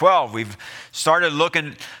12. We've started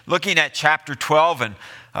looking at chapter 12, and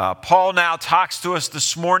Paul now talks to us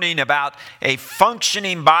this morning about a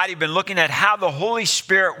functioning body. We've been looking at how the Holy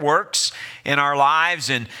Spirit works in our lives,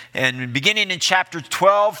 and beginning in chapter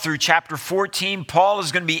 12 through chapter 14, Paul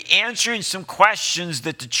is going to be answering some questions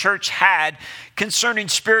that the church had concerning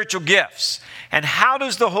spiritual gifts. And how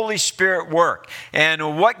does the Holy Spirit work?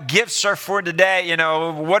 And what gifts are for today? You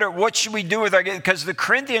know, what should we do with our gifts? Because the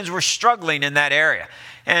Corinthians were struggling in that area.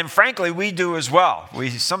 And frankly, we do as well. We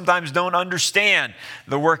sometimes don't understand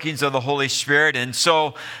the workings of the Holy Spirit. And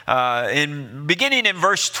so beginning in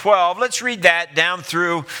verse 12, let's read that down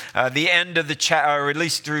through the end of the chapter, or at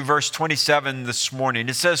least through verse 27 this morning.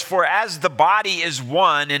 It says, "For as the body is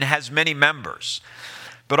one and has many members,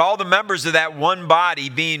 but all the members of that one body,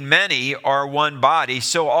 being many, are one body,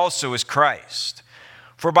 so also is Christ.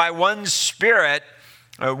 For by one Spirit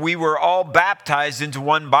we were all baptized into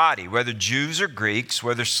one body, whether Jews or Greeks,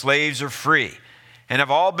 whether slaves or free, and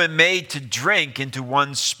have all been made to drink into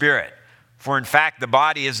one Spirit. For in fact, the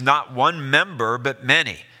body is not one member, but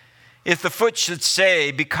many. If the foot should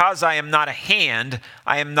say, because I am not a hand,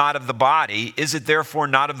 I am not of the body, is it therefore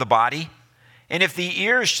not of the body? And if the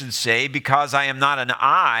ear should say, because I am not an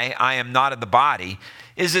eye, I am not of the body,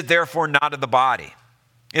 is it therefore not of the body?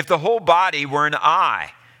 If the whole body were an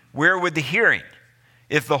eye, where would the hearing?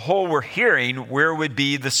 If the whole were hearing, where would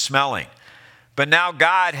be the smelling? But now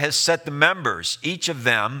God has set the members, each of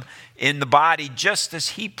them, in the body just as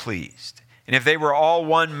he pleased. And if they were all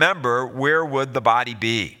one member, where would the body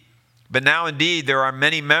be? But now indeed there are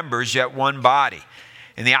many members, yet one body.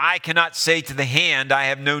 And the eye cannot say to the hand, I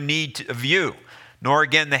have no need of you, nor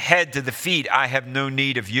again the head to the feet, I have no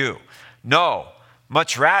need of you. No,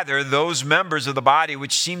 much rather those members of the body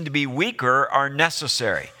which seem to be weaker are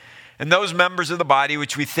necessary. And those members of the body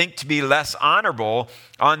which we think to be less honorable,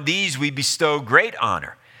 on these we bestow great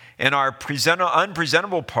honor. And our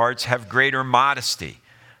unpresentable parts have greater modesty,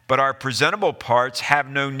 but our presentable parts have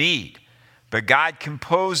no need. But God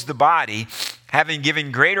composed the body, having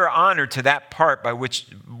given greater honor to that part by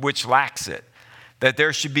which lacks it, that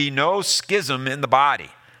there should be no schism in the body,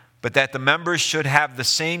 but that the members should have the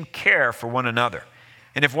same care for one another.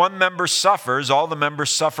 And if one member suffers, all the members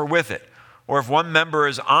suffer with it. Or if one member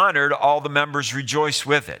is honored, all the members rejoice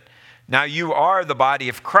with it. Now you are the body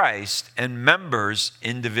of Christ and members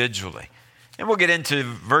individually." And we'll get into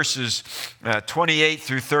verses 28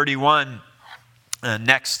 through 31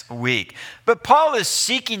 next week. But Paul is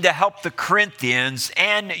seeking to help the Corinthians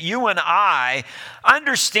and you and I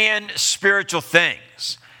understand spiritual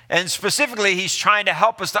things. And specifically, he's trying to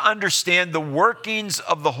help us to understand the workings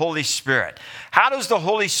of the Holy Spirit. How does the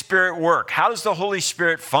Holy Spirit work? How does the Holy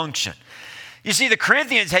Spirit function? You see, the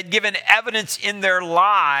Corinthians had given evidence in their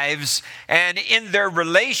lives and in their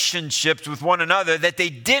relationships with one another that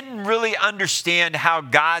they didn't really understand how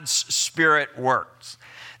God's Spirit works.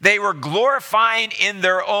 They were glorifying in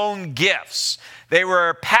their own gifts. They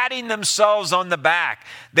were patting themselves on the back.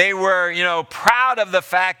 They were, proud of the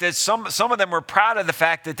fact that some of them were proud of the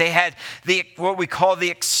fact that they had what we call the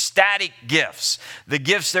ecstatic gifts, the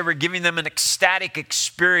gifts that were giving them an ecstatic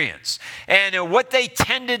experience. And what they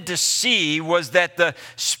tended to see was that the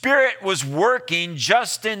Spirit was working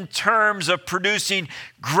just in terms of producing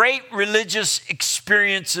great religious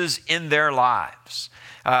experiences in their lives.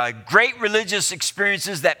 Great religious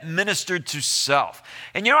experiences that ministered to self.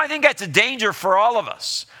 And I think that's a danger for all of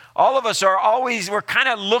us. All of us we're kind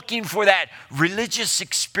of looking for that religious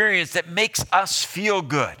experience that makes us feel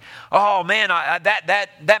good. Oh man,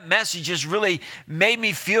 that message just really made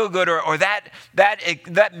me feel good, or that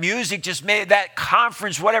music just made, that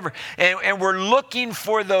conference, whatever. And we're looking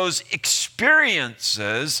for those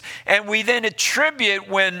experiences, and we then attribute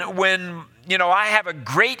when I have a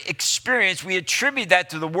great experience, we attribute that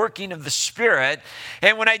to the working of the Spirit.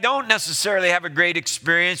 And when I don't necessarily have a great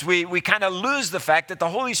experience, we kind of lose the fact that the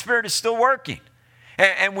Holy Spirit is still working.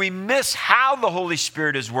 And we miss how the Holy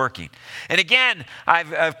Spirit is working. And again,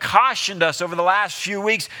 I've cautioned us over the last few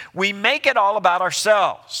weeks, we make it all about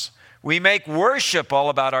ourselves. We make worship all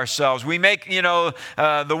about ourselves. We make,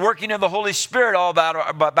 the working of the Holy Spirit all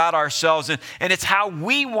about ourselves. And it's how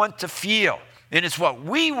we want to feel. And it's what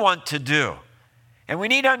we want to do. And we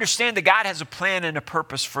need to understand that God has a plan and a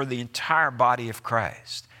purpose for the entire body of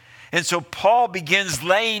Christ. And so Paul begins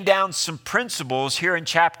laying down some principles here in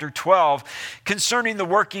chapter 12 concerning the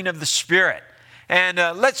working of the Spirit. And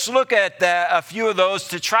let's look at a few of those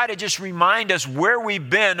to try to just remind us where we've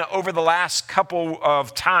been over the last couple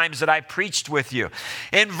of times that I preached with you.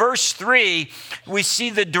 In verse 3, we see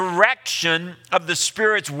the direction of the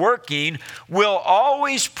Spirit's working will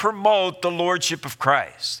always promote the Lordship of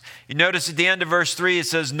Christ. You notice at the end of verse 3, it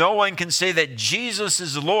says, no one can say that Jesus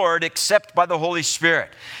is Lord except by the Holy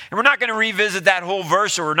Spirit. And we're not going to revisit that whole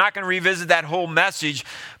verse, or we're not going to revisit that whole message.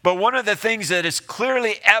 But one of the things that is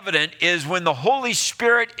clearly evident is when the Holy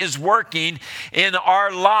Spirit is working in our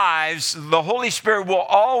lives, the Holy Spirit will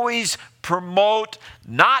always promote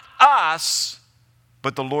not us,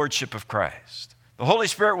 but the Lordship of Christ. The Holy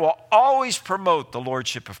Spirit will always promote the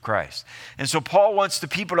Lordship of Christ. And so Paul wants the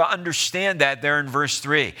people to understand that there in verse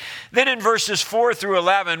 3. Then in verses 4 through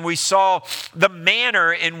 11, we saw the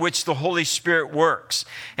manner in which the Holy Spirit works.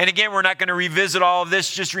 And again, we're not going to revisit all of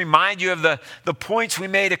this, just remind you of the points we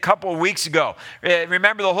made a couple of weeks ago.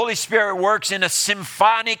 Remember, the Holy Spirit works in a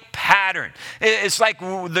symphonic pattern. It's like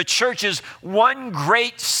the church is one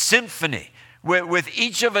great symphony with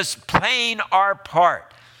each of us playing our part.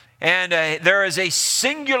 And there is a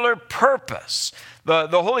singular purpose.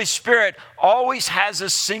 The Holy Spirit always has a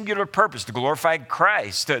singular purpose, to glorify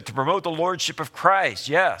Christ, to promote the Lordship of Christ,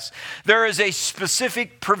 yes. There is a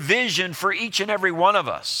specific provision for each and every one of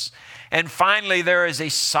us. And finally, there is a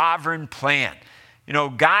sovereign plan. You know,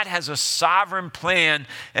 God has a sovereign plan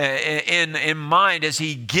in mind as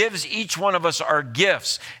He gives each one of us our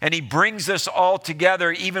gifts, and He brings us all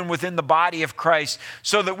together even within the body of Christ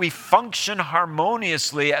so that we function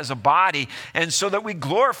harmoniously as a body and so that we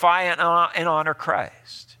glorify and honor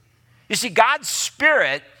Christ. You see, God's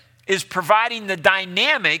Spirit is providing the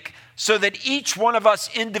dynamic so that each one of us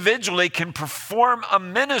individually can perform a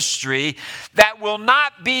ministry that will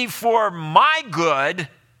not be for my good,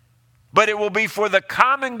 but it will be for the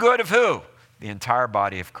common good of who? The entire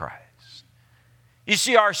body of Christ. You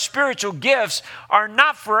see, our spiritual gifts are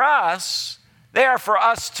not for us. They are for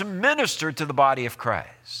us to minister to the body of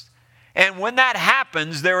Christ. And when that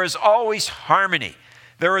happens, there is always harmony.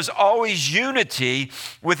 There is always unity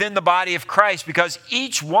within the body of Christ because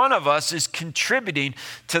each one of us is contributing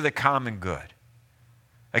to the common good.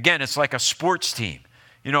 Again, it's like a sports team,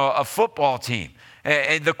 a football team.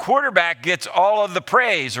 The quarterback gets all of the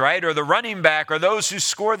praise, right? Or the running back, or those who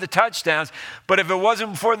score the touchdowns. But if it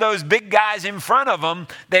wasn't for those big guys in front of them,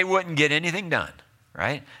 they wouldn't get anything done,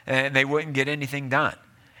 right? And they wouldn't get anything done.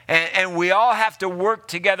 And we all have to work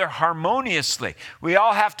together harmoniously. We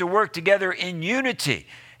all have to work together in unity.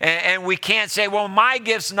 And we can't say, well, my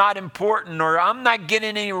gift's not important, or I'm not getting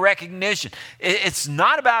any recognition. It's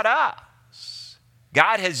not about us.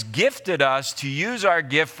 God has gifted us to use our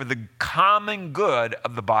gift for the common good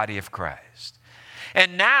of the body of Christ.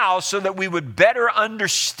 And now, so that we would better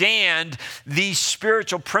understand these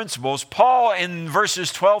spiritual principles, Paul in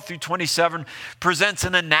verses 12 through 27 presents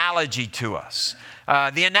an analogy to us.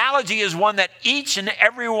 The analogy is one that each and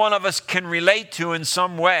every one of us can relate to in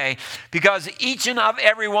some way, because each and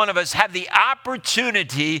every one of us have the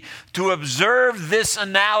opportunity to observe this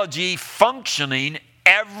analogy functioning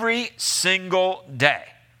every single day.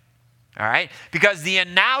 All right? Because the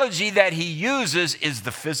analogy that he uses is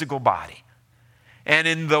the physical body, and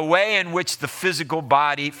in the way in which the physical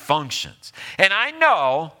body functions. And I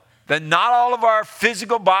know that not all of our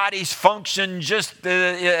physical bodies function just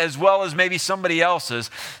as well as maybe somebody else's,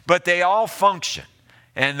 but they all function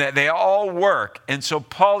and they all work. And so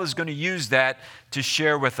Paul is going to use that to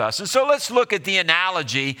share with us. And so let's look at the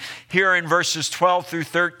analogy here in verses 12 through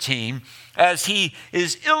 13 as he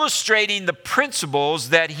is illustrating the principles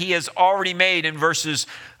that he has already made in verses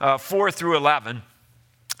 4 through 11.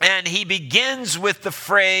 And he begins with the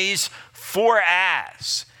phrase, for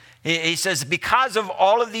as. He says, because of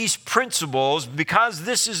all of these principles, because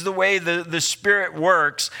this is the way the Spirit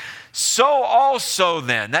works, so also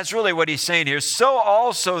then, that's really what he's saying here, so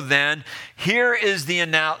also then, here is the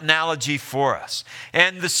analogy for us.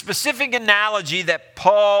 And the specific analogy that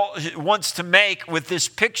Paul wants to make with this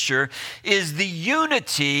picture is the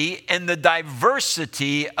unity and the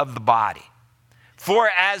diversity of the body. For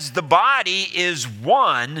as the body is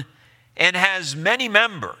one and has many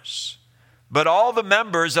members, but all the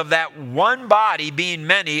members of that one body, being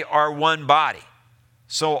many, are one body,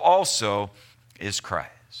 so also is Christ.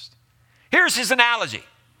 Here's his analogy.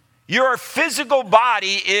 Your physical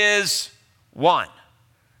body is one.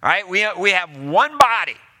 All right? We have one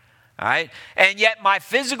body. All right? And yet my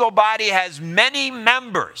physical body has many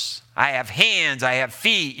members. I have hands, I have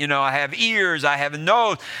feet, I have ears, I have a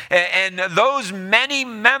nose. And those many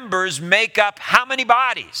members make up how many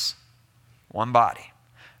bodies? One body.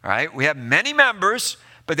 All right? We have many members,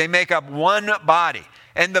 but they make up one body.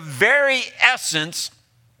 And the very essence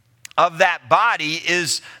of that body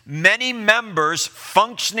is many members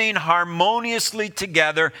functioning harmoniously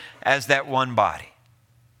together as that one body.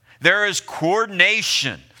 There is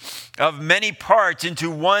coordination of many parts into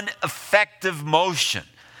one effective motion.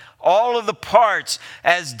 all of the parts,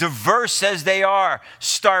 as diverse as they are,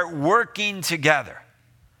 start working together.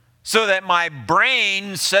 So that my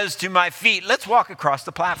brain says to my feet, let's walk across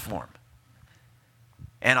the platform.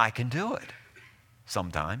 And I can do it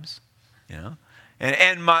sometimes,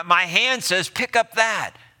 And my hand says, pick up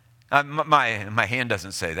that. My hand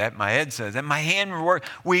doesn't say that. My head says that. My hand works.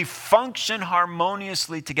 We function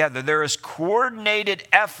harmoniously together. There is coordinated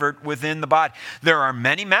effort within the body. There are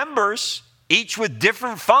many members, each with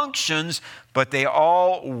different functions, but they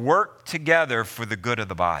all work together for the good of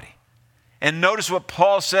the body. And notice what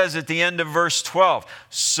Paul says at the end of verse 12.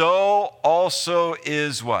 So also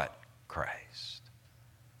is what? Christ.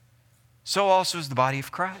 So also is the body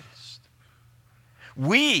of Christ.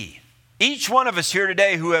 We, each one of us here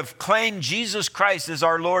today who have claimed Jesus Christ as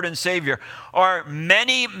our Lord and Savior, are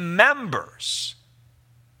many members,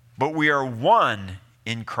 but we are one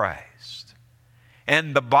in Christ.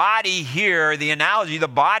 And the body here, the analogy, the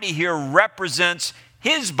body here represents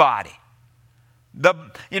His body.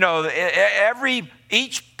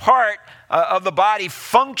 Each part of the body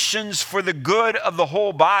functions for the good of the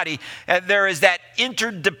whole body. And there is that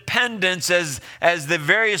interdependence as the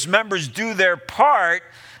various members do their part.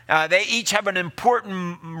 They each have an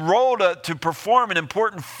important role to perform, an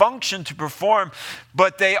important function to perform,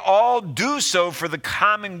 but they all do so for the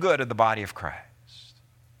common good of the body of Christ.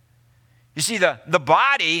 You see, the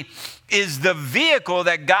body is the vehicle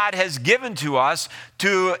that God has given to us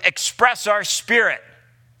to express our spirit,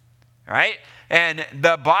 right? And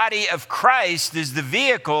the body of Christ is the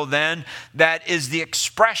vehicle then that is the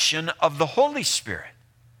expression of the Holy Spirit.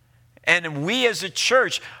 And we as a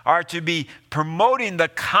church are to be promoting the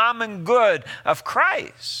common good of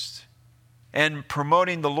Christ and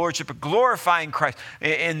promoting the lordship, glorifying Christ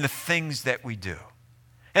in the things that we do.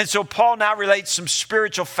 And so Paul now relates some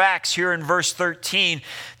spiritual facts here in verse 13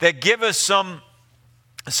 that give us some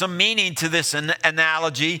meaning to this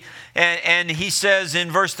analogy. And he says in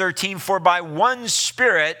verse 13, for by one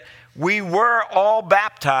Spirit we were all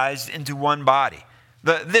baptized into one body.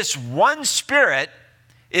 This one Spirit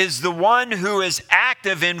is the one who is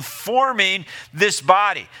active in forming this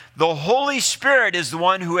body. The Holy Spirit is the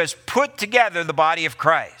one who has put together the body of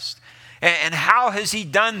Christ. And how has He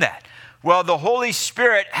done that? Well, the Holy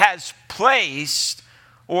Spirit has placed,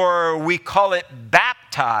 or we call it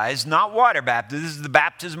baptized, not water baptism. This is the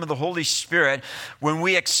baptism of the Holy Spirit. When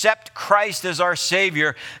we accept Christ as our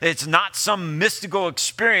Savior, it's not some mystical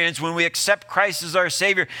experience. When we accept Christ as our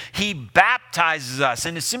Savior, He baptizes us.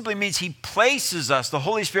 And it simply means He places us, the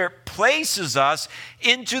Holy Spirit places us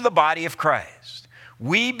into the body of Christ.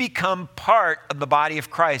 We become part of the body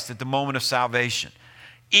of Christ at the moment of salvation.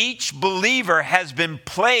 Each believer has been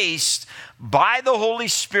placed by the Holy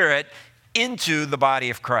Spirit into the body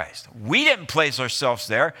of Christ. We didn't place ourselves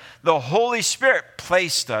there. The Holy Spirit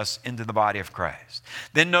placed us into the body of Christ.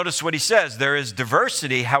 Then notice what he says. There is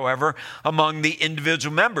diversity, however, among the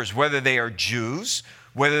individual members, whether they are Jews,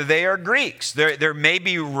 whether they are Greeks. There may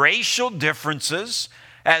be racial differences,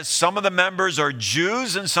 as some of the members are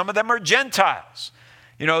Jews and some of them are Gentiles.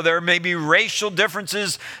 There may be racial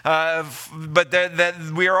differences, but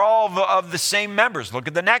that we are all of the same members. Look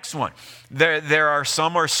at the next one. There are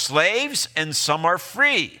some are slaves and some are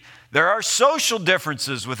free. There are social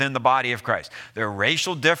differences within the body of Christ. There are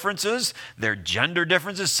racial differences. There are gender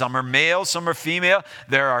differences. Some are male, some are female.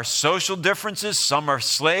 There are social differences. Some are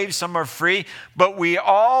slaves, some are free. But we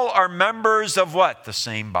all are members of what? The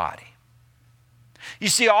same body. You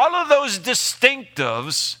see, all of those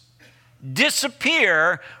distinctives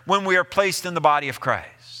disappear when we are placed in the body of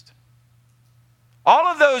Christ. All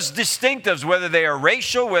of those distinctives, whether they are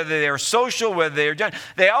racial, whether they are social, whether they are gender,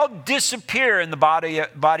 they all disappear in the body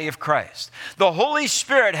of Christ. The Holy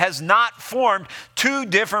Spirit has not formed two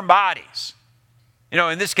different bodies.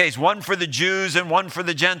 In this case, one for the Jews and one for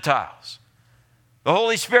the Gentiles. The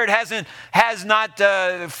Holy Spirit has not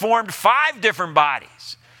formed 5 different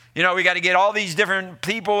bodies. We got to get all these different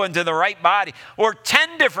people into the right body, or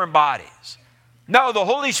 10 different bodies. No, the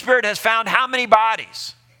Holy Spirit has found how many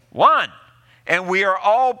bodies? 1. And we are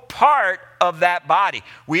all part of that body.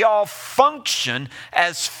 We all function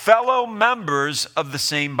as fellow members of the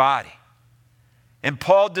same body. And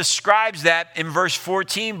Paul describes that in verse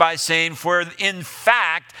 14 by saying, for in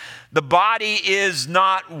fact, the body is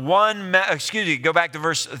not one, go back to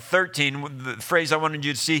verse 13, the phrase I wanted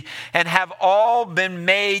you to see, and have all been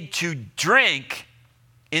made to drink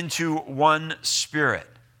into one Spirit.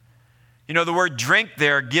 The word drink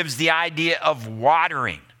there gives the idea of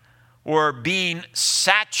watering or being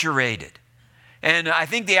saturated. And I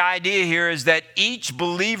think the idea here is that each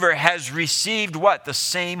believer has received what? The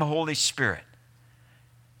same Holy Spirit.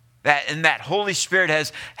 That Holy Spirit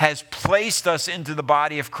has placed us into the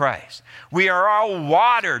body of Christ. We are all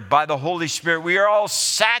watered by the Holy Spirit. We are all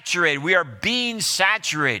saturated. We are being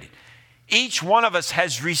saturated. Each one of us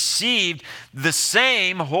has received the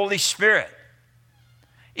same Holy Spirit.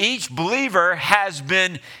 Each believer has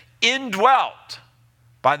been indwelt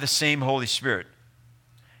by the same Holy Spirit.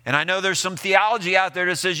 And I know there's some theology out there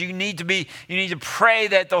that says you need to pray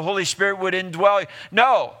that the Holy Spirit would indwell you.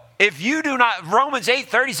 No. If you do not, Romans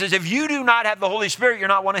 8:30 says, if you do not have the Holy Spirit, you're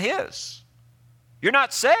not one of His. You're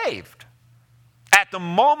not saved. At the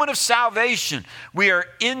moment of salvation, we are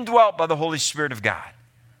indwelt by the Holy Spirit of God.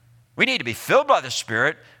 We need to be filled by the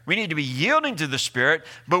Spirit. We need to be yielding to the Spirit,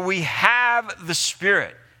 but we have the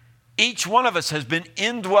Spirit. Each one of us has been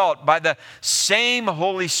indwelt by the same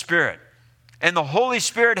Holy Spirit. And the Holy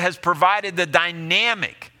Spirit has provided the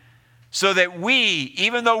dynamic so that we,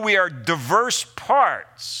 even though we are diverse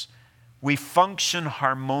parts, we function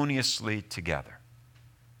harmoniously together.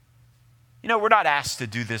 You know, we're not asked to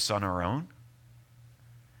do this on our own.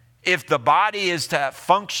 If the body is to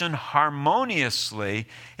function harmoniously,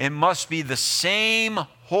 it must be the same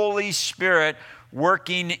Holy Spirit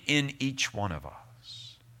working in each one of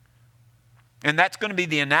us. And that's going to be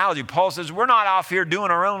the analogy. Paul says we're not off here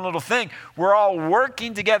doing our own little thing. We're all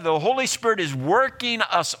working together. The Holy Spirit is working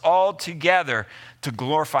us all together to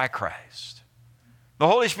glorify Christ. The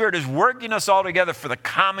Holy Spirit is working us all together for the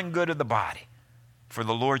common good of the body, for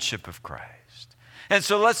the lordship of Christ. And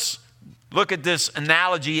so let's look at this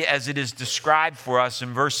analogy as it is described for us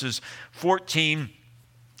in verses 14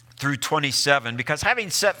 through 27. Because having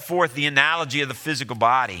set forth the analogy of the physical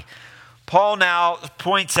body, Paul now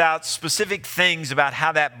points out specific things about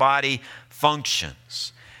how that body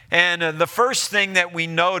functions. And the first thing that we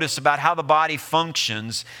notice about how the body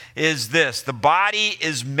functions is this: the body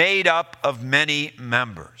is made up of many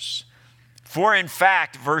members. For in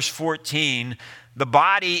fact, verse 14, the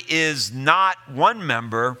body is not one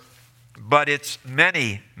member, but it's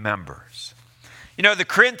many members. You know, the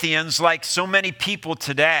Corinthians, like so many people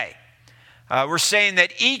today, we're saying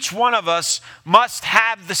that each one of us must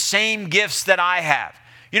have the same gifts that I have.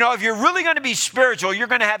 You know, if you're really going to be spiritual, you're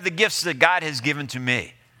going to have the gifts that God has given to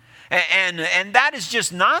me. And that is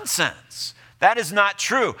just nonsense. That is not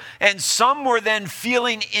true. And some were then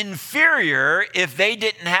feeling inferior if they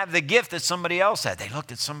didn't have the gift that somebody else had. They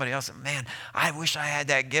looked at somebody else and, man, I wish I had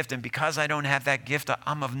that gift. And because I don't have that gift,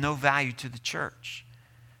 I'm of no value to the church.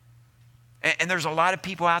 And there's a lot of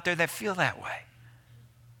people out there that feel that way.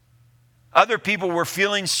 Other people were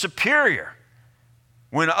feeling superior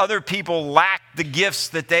when other people lacked the gifts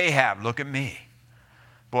that they have. Look at me.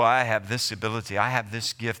 Boy, I have this ability. I have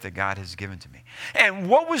this gift that God has given to me. And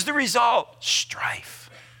what was the result? Strife,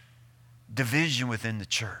 division within the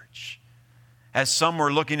church. As some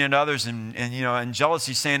were looking at others and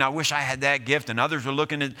jealousy, saying, I wish I had that gift. And others were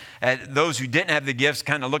looking at those who didn't have the gifts,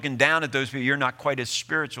 kind of looking down at those people. You're not quite as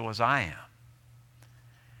spiritual as I am.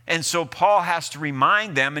 And so Paul has to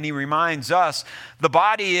remind them, and he reminds us, the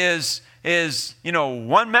body is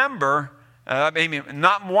one member,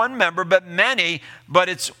 not one member, but many, but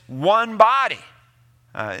it's one body.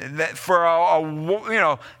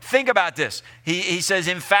 Think about this. He says,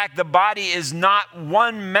 in fact, the body is not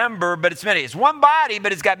one member, but it's many. It's one body,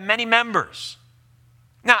 but it's got many members.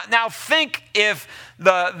 Now think if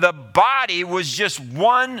the body was just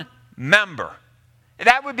one member.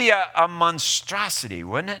 That would be a monstrosity,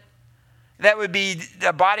 wouldn't it? That would be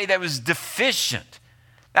a body that was deficient.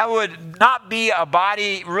 That would not be a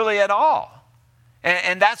body really at all.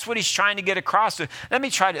 And that's what he's trying to get across. Let me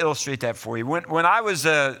try to illustrate that for you. When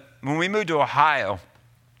we moved to Ohio,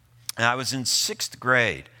 and I was in 6th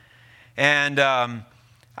grade, and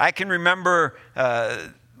I can remember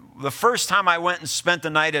the first time I went and spent the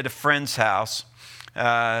night at a friend's house.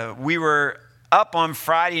 We were up on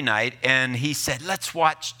Friday night, and he said, let's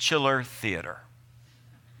watch Chiller Theater.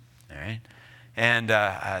 All right? And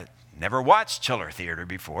I never watched Chiller Theater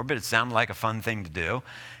before, but it sounded like a fun thing to do.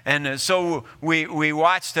 And so we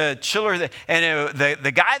watched Chiller, and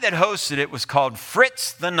the guy that hosted it was called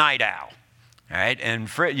Fritz the Night Owl. All right? And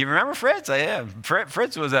you remember Fritz? Yeah,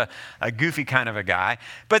 Fritz was a goofy kind of a guy.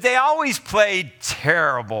 But they always played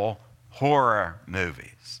terrible horror movies.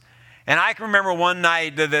 And I can remember one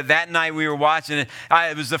night, that night we were watching it,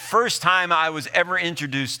 it was the first time I was ever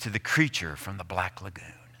introduced to the creature from the Black Lagoon.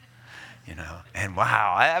 And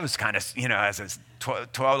wow, that was kind of, as a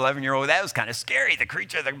 12, 11-year-old, that was kind of scary, the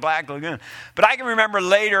creature of the Black Lagoon. But I can remember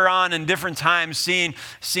later on in different times seeing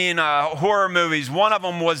horror movies. One of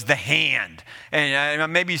them was The Hand.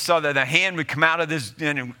 And maybe you saw that the hand would come out of this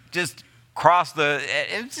and just across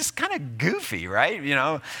it was just kind of goofy, right?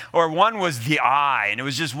 Or one was the eye, and it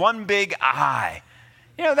was just one big eye.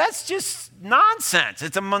 That's just nonsense.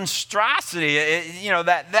 It's a monstrosity.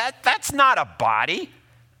 That's not a body.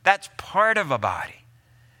 That's part of a body.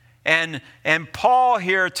 And Paul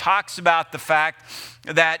here talks about the fact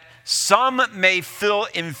that some may feel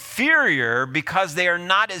inferior because they are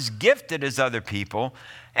not as gifted as other people.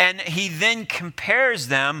 And he then compares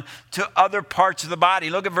them to other parts of the body.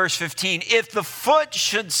 Look at verse 15. If the foot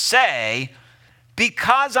should say,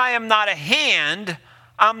 because I am not a hand,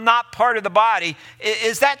 I'm not part of the body,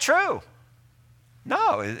 is that true?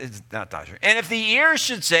 No, it's not true. And if the ear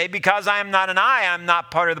should say, because I am not an eye, I'm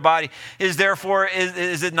not part of the body, is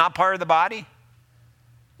it not part of the body?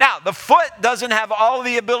 Now, the foot doesn't have all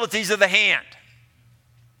the abilities of the hand.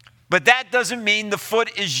 But that doesn't mean the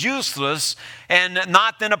foot is useless and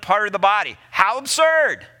not then a part of the body. How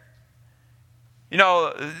absurd.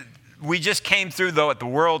 We just came through, though, at the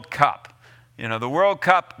World Cup. The World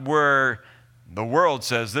Cup where the world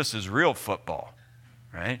says this is real football,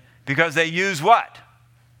 right? Because they use what?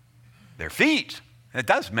 Their feet. It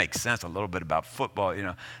does make sense a little bit about football,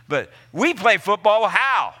 But we play football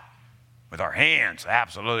how? With our hands,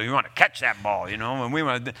 absolutely. We want to catch that ball, and we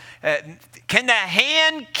want to. Can the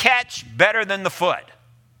hand catch better than the foot?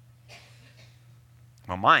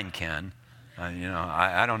 Well, mine can.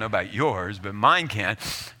 I don't know about yours, but mine can.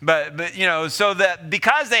 But so that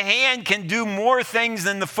because the hand can do more things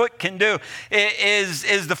than the foot can do,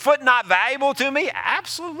 is the foot not valuable to me?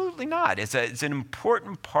 Absolutely not. It's an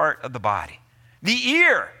important part of the body. The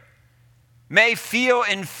ear may feel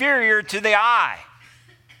inferior to the eye.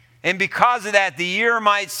 And because of that, the ear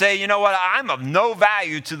might say, you know what, I'm of no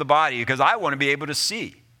value to the body because I want to be able to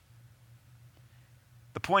see.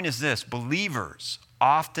 The point is this: believers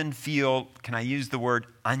often feel, can I use the word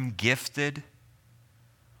ungifted,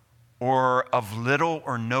 or of little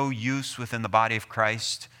or no use within the body of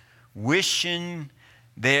Christ, wishing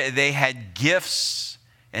they had gifts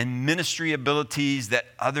and ministry abilities that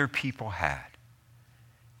other people had.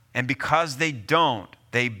 And because they don't,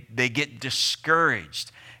 they get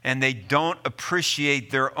discouraged and they don't appreciate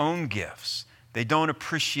their own gifts. They don't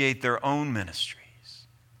appreciate their own ministries.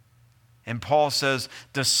 And Paul says,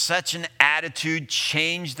 does such an attitude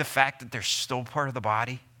change the fact that they're still part of the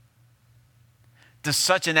body? Does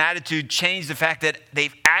such an attitude change the fact that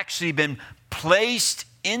they've actually been placed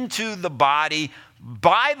into the body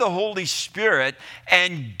by the Holy Spirit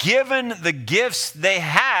and given the gifts they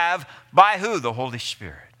have by who? The Holy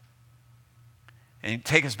Spirit. And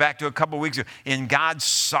take us back to a couple of weeks ago. In God's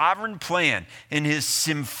sovereign plan, in his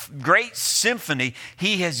great symphony,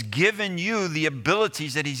 he has given you the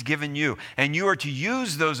abilities that he's given you. And you are to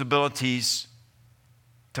use those abilities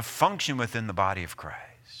to function within the body of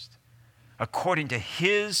Christ, according to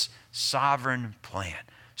his sovereign plan.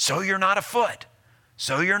 So you're not a foot.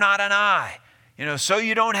 So you're not an eye. So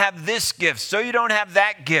you don't have this gift. So you don't have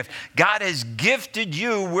that gift. God has gifted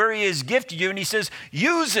you where he has gifted you. And he says,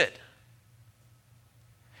 use it.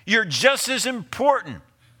 You're just as important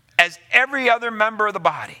as every other member of the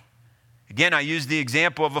body. Again, I use the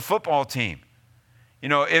example of a football team.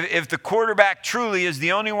 If the quarterback truly is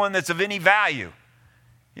the only one that's of any value,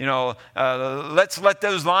 let's let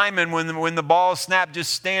those linemen, when the ball is snapped,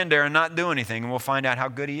 just stand there and not do anything, and we'll find out how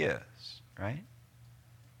good he is, right?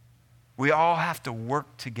 We all have to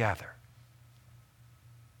work together.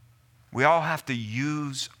 We all have to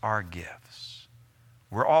use our gifts.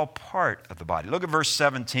 We're all part of the body. Look at verse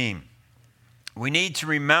 17. We need to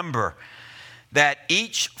remember that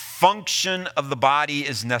each function of the body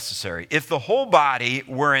is necessary. If the whole body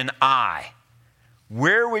were an eye,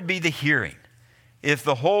 where would be the hearing? If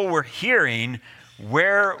the whole were hearing,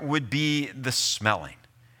 where would be the smelling?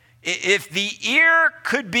 If the ear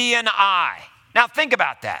could be an eye, now think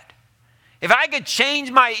about that. If I could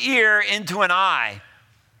change my ear into an eye,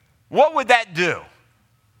 what would that do?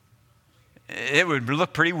 It would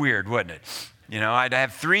look pretty weird, wouldn't it? I'd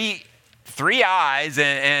have three eyes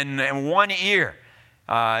and one ear.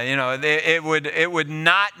 It would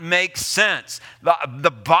not make sense.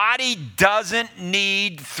 The body doesn't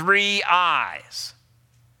need three eyes.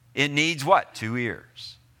 It needs what? 2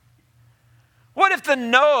 ears. What if the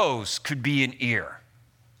nose could be an ear?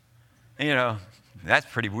 That's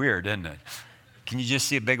pretty weird, isn't it? Can you just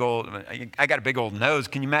see a big old, I got a big old nose.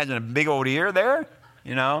 Can you imagine a big old ear there?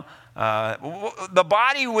 The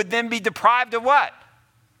body would then be deprived of what?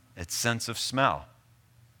 Its sense of smell.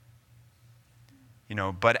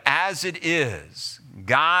 But as it is,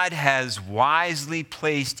 God has wisely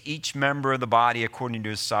placed each member of the body according to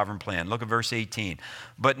his sovereign plan. Look at verse 18.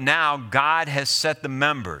 But now God has set the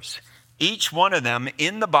members, each one of them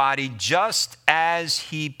in the body just as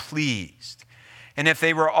he pleased. And if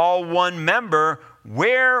they were all one member,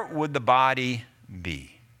 where would the body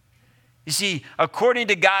be? You see, according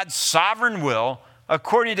to God's sovereign will,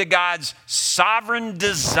 according to God's sovereign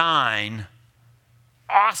design,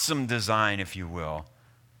 awesome design, if you will,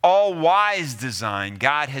 all-wise design,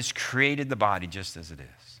 God has created the body just as it is.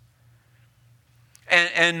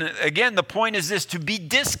 And again, the point is this: to be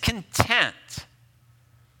discontent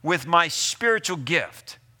with my spiritual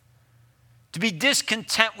gift, to be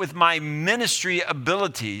discontent with my ministry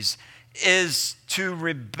abilities, is to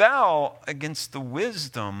rebel against the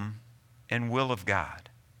wisdom and will of God.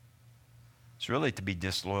 It's really to be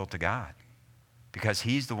disloyal to God, because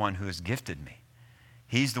He's the one who has gifted me.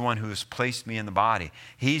 He's the one who has placed me in the body.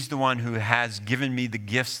 He's the one who has given me the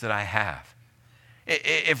gifts that I have.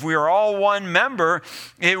 If we were all one member,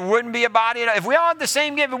 it wouldn't be a body. If we all had the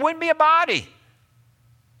same gift, it wouldn't be a body.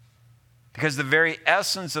 Because the very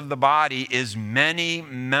essence of the body is many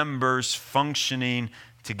members functioning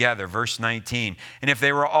together. Verse 19. And if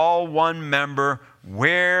they were all one member,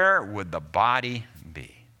 where would the body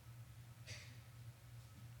be?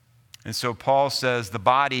 And so Paul says the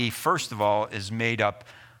body, first of all, is made up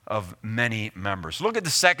of many members. Look at the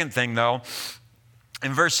second thing, though.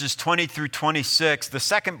 In verses 20 through 26, the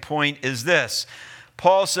second point is this.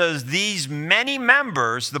 Paul says these many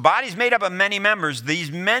members, the body's made up of many members,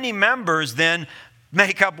 these many members then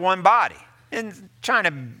make up one body. And kind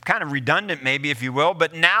of redundant maybe, if you will,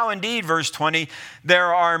 but now indeed, verse 20,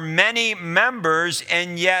 there are many members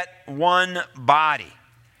and yet one body.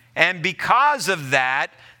 And because of that,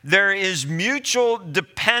 there is mutual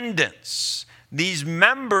dependence. These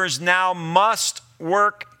members now must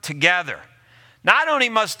work together. Not only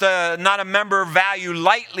must not a member value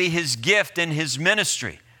lightly his gift and his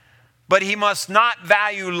ministry, but he must not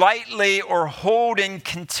value lightly or hold in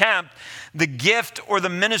contempt the gift or the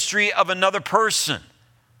ministry of another person,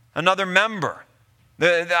 another member.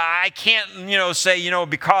 I can't, say,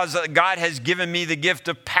 because God has given me the gift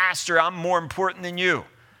of pastor, I'm more important than you.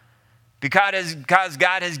 Because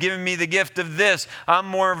God has given me the gift of this, I'm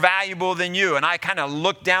more valuable than you. And I kind of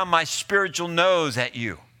look down my spiritual nose at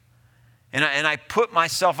you. And I put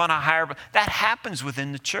myself on a higher... That happens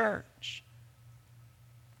within the church.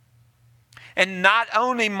 And not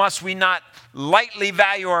only must we not lightly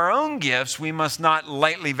value our own gifts, we must not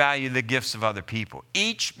lightly value the gifts of other people.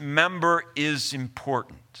 Each member is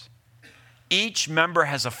important. Each member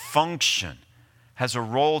has a function, has a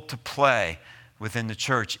role to play within the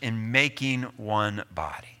church in making one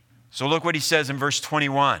body. So look what he says in verse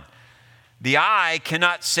 21. The eye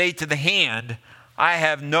cannot say to the hand, I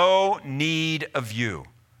have no need of you.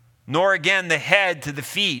 Nor again the head to the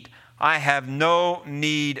feet, I have no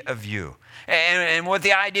need of you. And what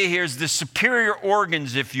the idea here is the superior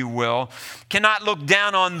organs, if you will, cannot look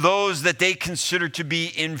down on those that they consider to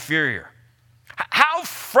be inferior. How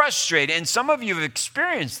frustrating, and some of you have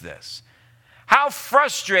experienced this, how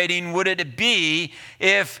frustrating would it be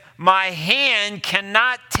if my hand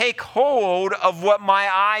cannot take hold of what my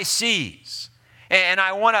eye sees? And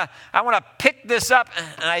I want to pick this up,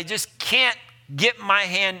 and I just can't get my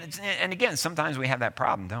hand. And again, sometimes we have that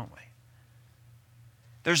problem, don't we?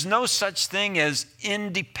 There's no such thing as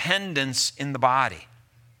independence in the body.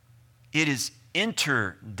 It is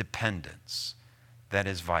interdependence that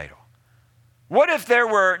is vital. What if there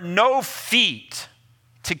were no feet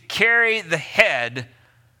to carry the head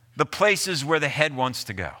the places where the head wants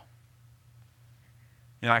to go?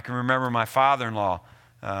 I can remember my father-in-law,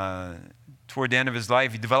 toward the end of his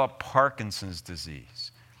life, he developed Parkinson's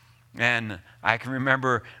disease. And I can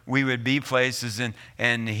remember we would be places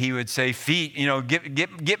and he would say, feet,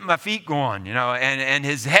 get my feet going, and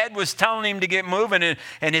his head was telling him to get moving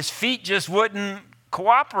and his feet just wouldn't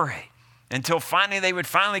cooperate until finally they would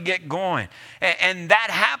finally get going. And that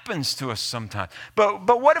happens to us sometimes.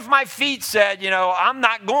 But what if my feet said, I'm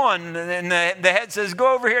not going, and the head says,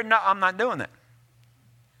 go over here. No, I'm not doing that.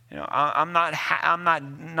 I'm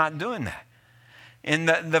not doing that. And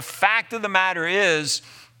the fact of the matter is,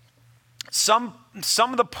 some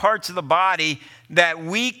of the parts of the body that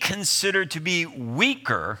we consider to be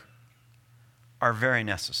weaker are very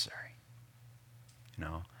necessary.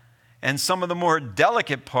 And some of the more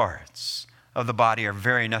delicate parts of the body are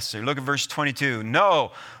very necessary. Look at verse 22.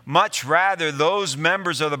 No, much rather those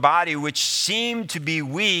members of the body which seem to be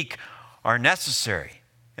weak are necessary.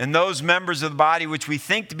 And those members of the body which we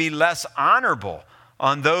think to be less honorable,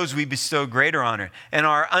 on those we bestow greater honor. And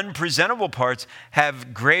our unpresentable parts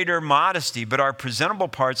have greater modesty, but our presentable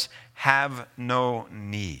parts have no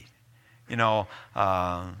need.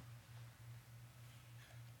 Because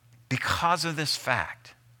of this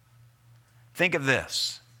fact, Think of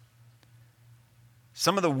this.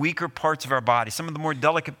 Some of the weaker parts of our body, some of the more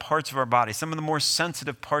delicate parts of our body, some of the more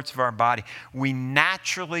sensitive parts of our body, we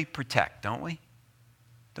naturally protect, don't we?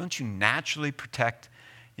 Don't you naturally protect?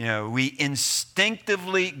 We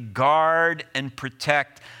instinctively guard and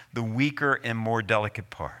protect the weaker and more delicate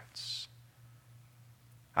parts.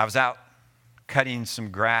 I was out cutting some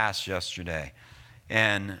grass yesterday,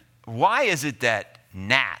 and why is it that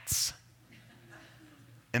gnats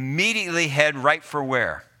immediately head right for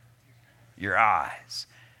where? Your eyes.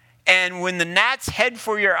 And when the gnats head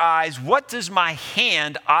for your eyes, what does my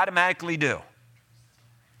hand automatically do?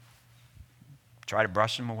 Try to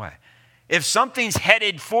brush them away. If something's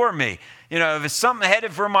headed for me, if it's something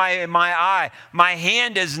headed for my eye, my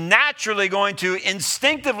hand is naturally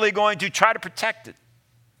instinctively going to try to protect it.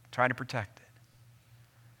 Try to protect it.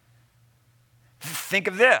 Think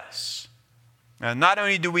of this. Now, not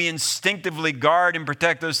only do we instinctively guard and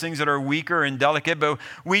protect those things that are weaker and delicate, but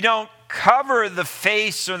we don't cover the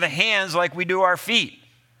face or the hands like we do our feet.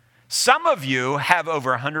 Some of you have over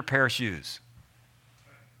 100 pair of shoes.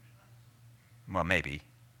 Well, maybe.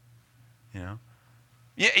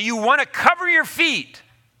 You want to cover your feet.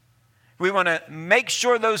 We want to make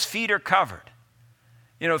sure those feet are covered.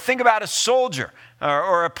 Think about a soldier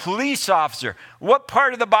or a police officer. What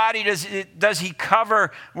part of the body does he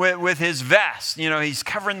cover with his vest? He's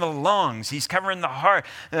covering the lungs. He's covering the heart,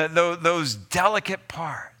 those delicate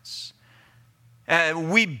parts.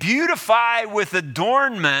 We beautify with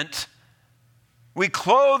adornment. We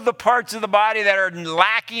clothe the parts of the body that are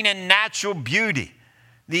lacking in natural beauty.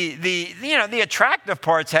 The attractive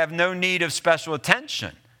parts have no need of special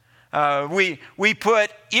attention. We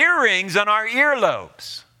put earrings on our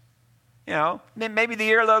earlobes. Maybe the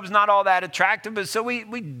earlobe's not all that attractive, but so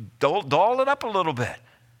we doll it up a little bit.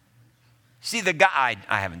 See, the God,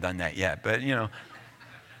 I haven't done that yet, but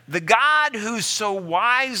the God who so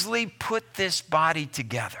wisely put this body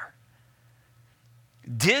together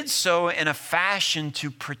did so in a fashion to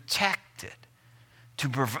protect it,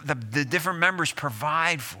 the different members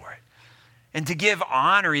provide for it, and to give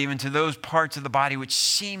honor even to those parts of the body which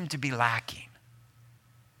seem to be lacking.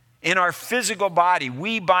 In our physical body,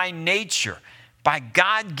 we by nature, by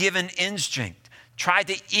God-given instinct, try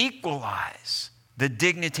to equalize the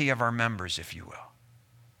dignity of our members, if you will.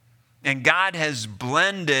 And God has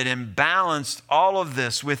blended and balanced all of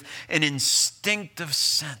this with an instinctive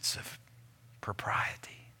sense of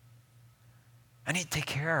propriety. I need to take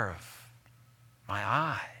care of my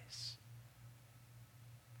eyes.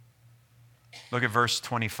 Look at verse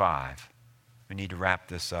 25. We need to wrap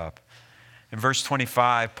this up. In verse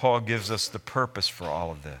 25, Paul gives us the purpose for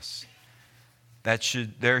all of this.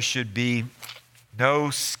 There should be no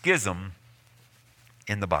schism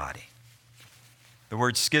in the body. The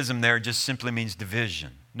word schism there just simply means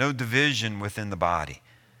division. No division within the body.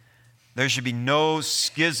 There should be no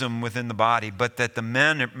schism within the body, but that the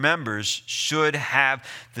members should have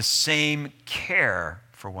the same care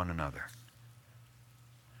for one another.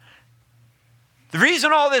 The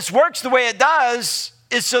reason all this works the way it does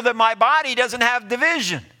is so that my body doesn't have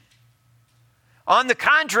division. On the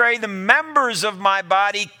contrary, the members of my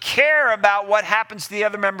body care about what happens to the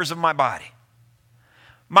other members of my body.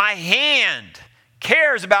 My hand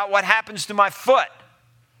cares about what happens to my foot.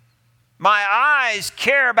 My eyes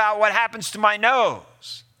care about what happens to my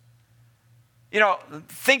nose.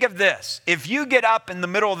 Think of this. If you get up in the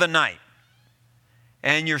middle of the night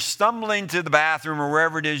and you're stumbling to the bathroom or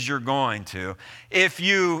wherever it is you're going to, if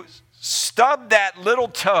you stub that little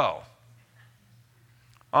toe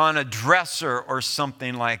on a dresser or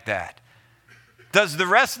something like that, does the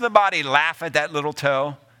rest of the body laugh at that little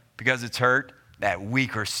toe because it's hurt? That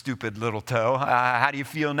weak or stupid little toe. How do you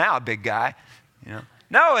feel now, big guy?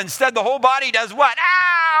 No, instead the whole body does what?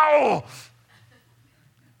 Ow!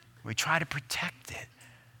 We try to protect it.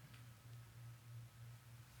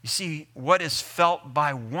 You see, what is felt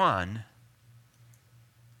by one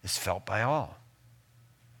is felt by all.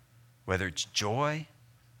 Whether it's joy,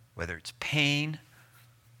 whether it's pain,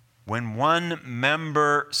 when one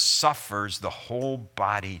member suffers, the whole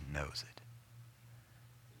body knows it.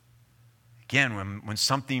 Again, when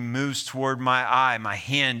something moves toward my eye, my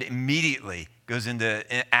hand immediately goes into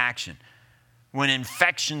action. When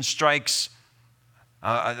infection strikes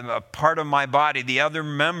a part of my body, the other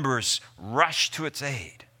members rush to its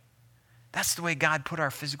aid. That's the way God put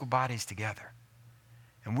our physical bodies together.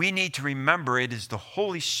 And we need to remember it is the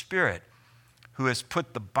Holy Spirit who has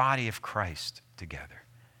put the body of Christ together.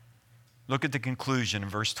 Look at the conclusion in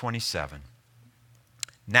verse 27.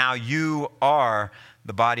 Now you are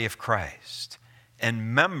the body of Christ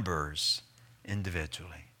and members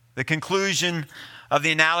individually. The conclusion of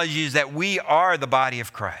the analogy is that we are the body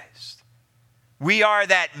of Christ. We are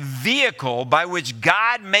that vehicle by which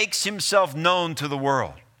God makes himself known to the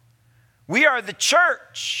world. We are the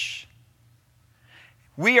church.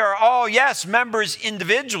 We are all, yes, members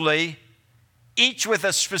individually, each with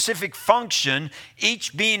a specific function,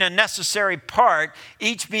 each being a necessary part,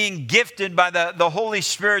 each being gifted by the Holy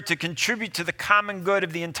Spirit to contribute to the common good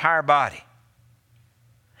of the entire body.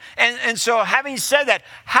 And so having said that,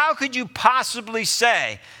 how could you possibly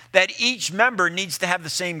say that each member needs to have the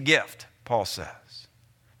same gift, Paul says?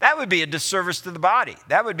 That would be a disservice to the body.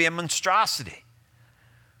 That would be a monstrosity.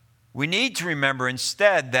 We need to remember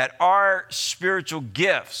instead that our spiritual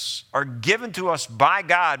gifts are given to us by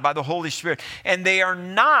God, by the Holy Spirit, and they are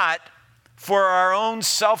not for our own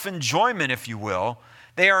self-enjoyment, if you will.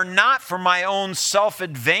 They are not for my own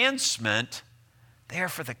self-advancement. They are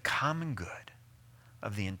for the common good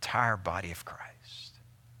of the entire body of Christ.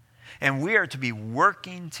 And we are to be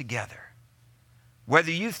working together.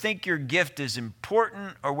 Whether you think your gift is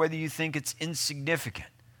important or whether you think it's insignificant,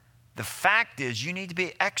 the fact is you need to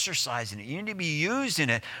be exercising it. You need to be using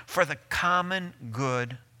it for the common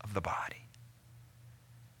good of the body.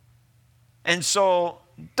 And so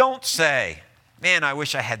don't say, man, I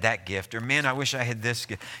wish I had that gift, or man, I wish I had this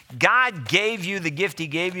gift. God gave you the gift he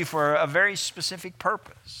gave you for a very specific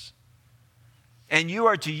purpose. And you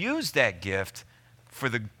are to use that gift for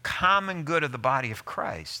the common good of the body of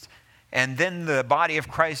Christ. And then the body of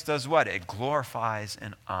Christ does what? It glorifies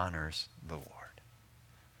and honors the Lord.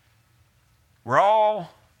 We're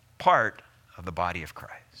all part of the body of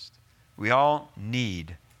Christ. We all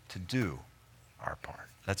need to do our part.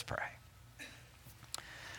 Let's pray.